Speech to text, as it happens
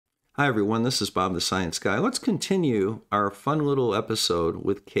Hi everyone, this is Bob the Science Guy. Let's continue our fun little episode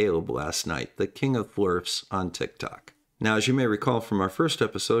with Caleb last night, the king of flurfs on TikTok. Now, as you may recall from our first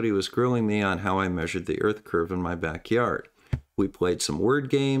episode, he was grilling me on how I measured the earth curve in my backyard. We played some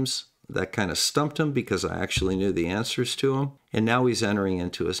word games. That kind of stumped him because I actually knew the answers to them. And now he's entering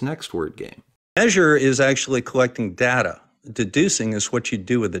into his next word game. Measure is actually collecting data. Deducing is what you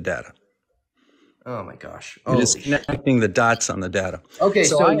do with the data. Oh my gosh! It is connecting the dots on the data. Okay,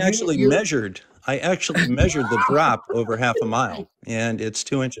 so I actually measured the drop over half a mile, and it's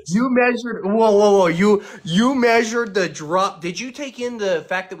 2 inches. You measured? Whoa! You measured the drop. Did you take in the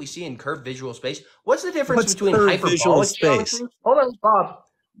fact that we see in curved visual space? What's the difference between hyperbolic geometry? Hold on, Bob.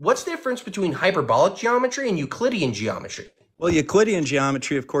 What's the difference between hyperbolic geometry and Euclidean geometry? Well, Euclidean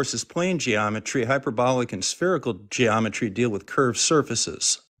geometry, of course, is plane geometry. Hyperbolic and spherical geometry deal with curved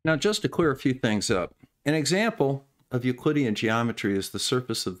surfaces. Now, just to clear a few things up, an example of Euclidean geometry is the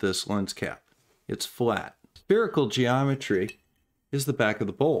surface of this lens cap. It's flat. Spherical geometry is the back of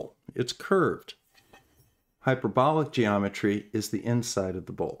the bowl. It's curved. Hyperbolic geometry is the inside of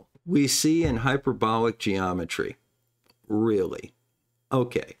the bowl. We see in hyperbolic geometry. Really?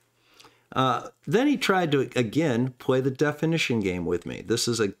 Okay. Then he tried to, again, play the definition game with me. This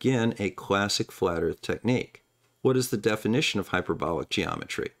is, again, a classic flat earth technique. What is the definition of hyperbolic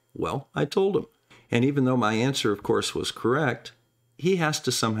geometry? Well, I told him. And even though my answer, of course, was correct, he has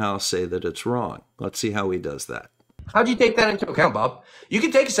to somehow say that it's wrong. Let's see how he does that. How'd you take that into account, Bob? You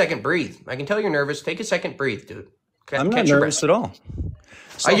can take a second, breathe. I can tell you're nervous. Take a second, breathe, dude. I'm not nervous at all.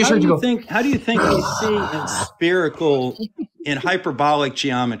 So I just heard you go. How do you think we see in hyperbolic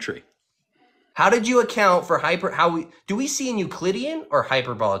geometry? How did you account for do we see in Euclidean or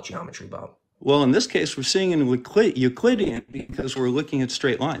hyperbolic geometry, Bob? Well, in this case, we're seeing in Euclidean because we're looking at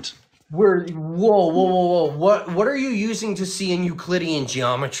straight lines. Whoa. What are you using to see in Euclidean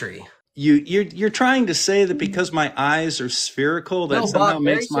geometry? You're trying to say that because my eyes are spherical, that somehow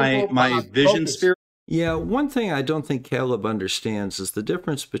makes my vision spherical? Yeah, one thing I don't think Caleb understands is the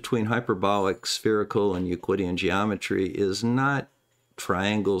difference between hyperbolic, spherical, and Euclidean geometry is not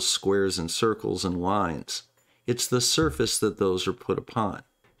triangles, squares, and circles and lines. It's the surface that those are put upon.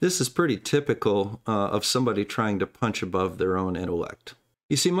 This is pretty typical of somebody trying to punch above their own intellect.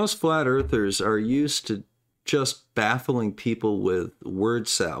 You see, most flat earthers are used to just baffling people with word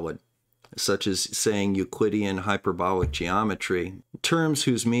salad, such as saying Euclidean hyperbolic geometry, terms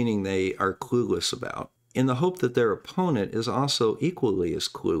whose meaning they are clueless about, in the hope that their opponent is also equally as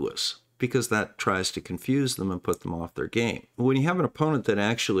clueless, because that tries to confuse them and put them off their game. When you have an opponent that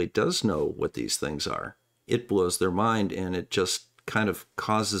actually does know what these things are, it blows their mind and it just kind of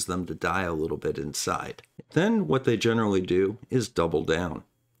causes them to die a little bit inside. Then what they generally do is double down.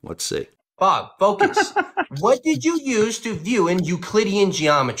 Let's see. Bob, focus. What did you use to view in Euclidean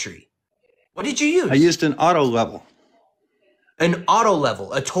geometry? What did you use? I used an auto level. An auto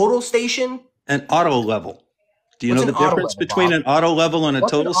level? A total station? An auto level. Do you know the difference between an auto level and a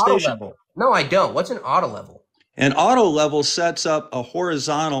total station? No, I don't. What's an auto level? An auto level sets up a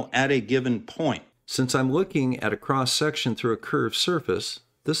horizontal at a given point. Since I'm looking at a cross-section through a curved surface,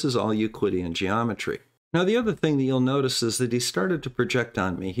 this is all Euclidean geometry. Now, the other thing that you'll notice is that he started to project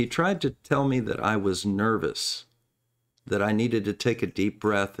on me. He tried to tell me that I was nervous, that I needed to take a deep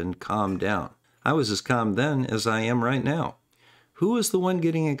breath and calm down. I was as calm then as I am right now. Who is the one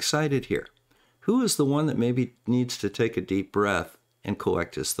getting excited here? Who is the one that maybe needs to take a deep breath and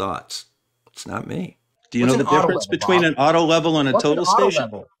collect his thoughts? It's not me. Do you know the difference between an auto level and a total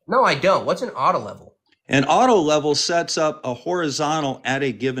station? No, I don't. What's an auto level? An auto level sets up a horizontal at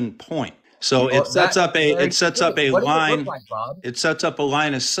a given point. So it sets up a line. It sets up a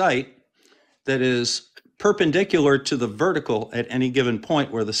line of sight that is perpendicular to the vertical at any given point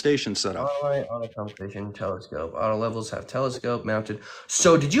where the station's set up. All right, auto station, telescope. Auto levels have telescope mounted.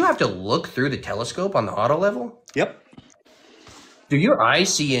 So did you have to look through the telescope on the auto level? Yep. Do your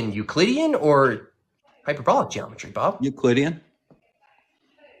eyes see in Euclidean or hyperbolic geometry, Bob? Euclidean.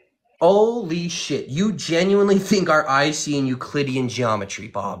 Holy shit. You genuinely think our eyes see in Euclidean geometry,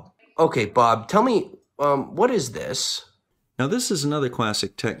 Bob? Okay, Bob, tell me, what is this? Now, this is another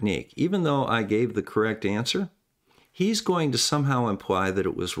classic technique. Even though I gave the correct answer, he's going to somehow imply that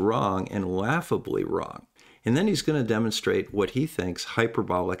it was wrong and laughably wrong. And then he's going to demonstrate what he thinks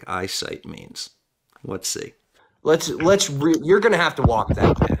hyperbolic eyesight means. Let's see. You're going to have to walk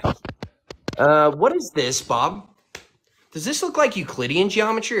that back. What is this, Bob? Does this look like Euclidean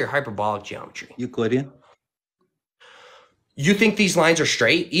geometry or hyperbolic geometry? Euclidean. You think these lines are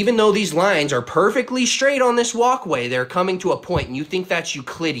straight? Even though these lines are perfectly straight on this walkway, they're coming to a point, and you think that's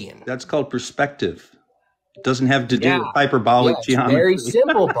Euclidean. That's called perspective. Doesn't have to do with hyperbolic geometry. Very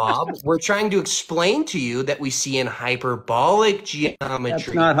simple, Bob. We're trying to explain to you that we see in hyperbolic geometry.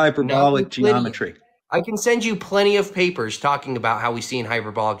 That's not hyperbolic geometry. I can send you plenty of papers talking about how we see in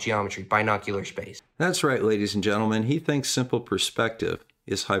hyperbolic geometry, binocular space. That's right, ladies and gentlemen. He thinks simple perspective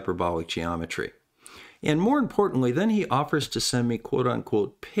is hyperbolic geometry. And more importantly, then he offers to send me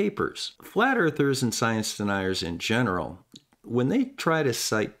quote-unquote papers. Flat earthers and science deniers in general, when they try to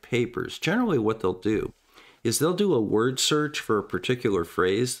cite papers, generally what they'll do is they'll do a word search for a particular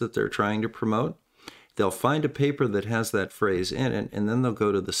phrase that they're trying to promote. They'll find a paper that has that phrase in it, and then they'll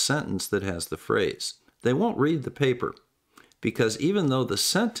go to the sentence that has the phrase. They won't read the paper, because even though the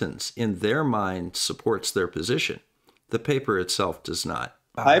sentence in their mind supports their position, the paper itself does not.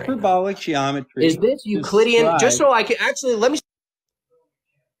 Hyperbolic geometry. Is this Euclidean? Just so I can actually, let me.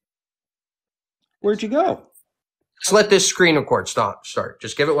 Where'd you go? Let's let this screen record start.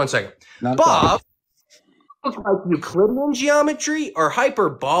 Just give it 1 second. Bob, looks like Euclidean geometry or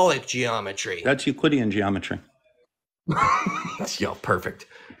hyperbolic geometry? That's Euclidean geometry. Yo, perfect.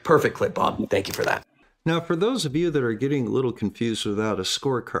 Perfect clip, Bob. Thank you for that. Now, for those of you that are getting a little confused without a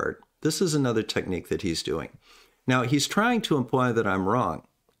scorecard, this is another technique that he's doing. Now, he's trying to imply that I'm wrong,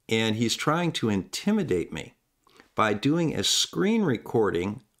 and he's trying to intimidate me by doing a screen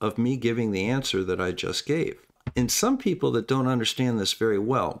recording of me giving the answer that I just gave. And some people that don't understand this very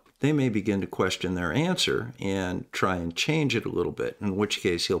well, they may begin to question their answer and try and change it a little bit, in which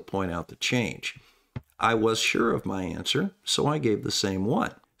case he'll point out the change. I was sure of my answer, so I gave the same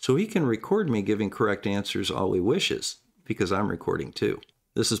one. So he can record me giving correct answers all he wishes, because I'm recording too.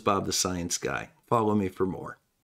 This is Bob the Science Guy. Follow me for more.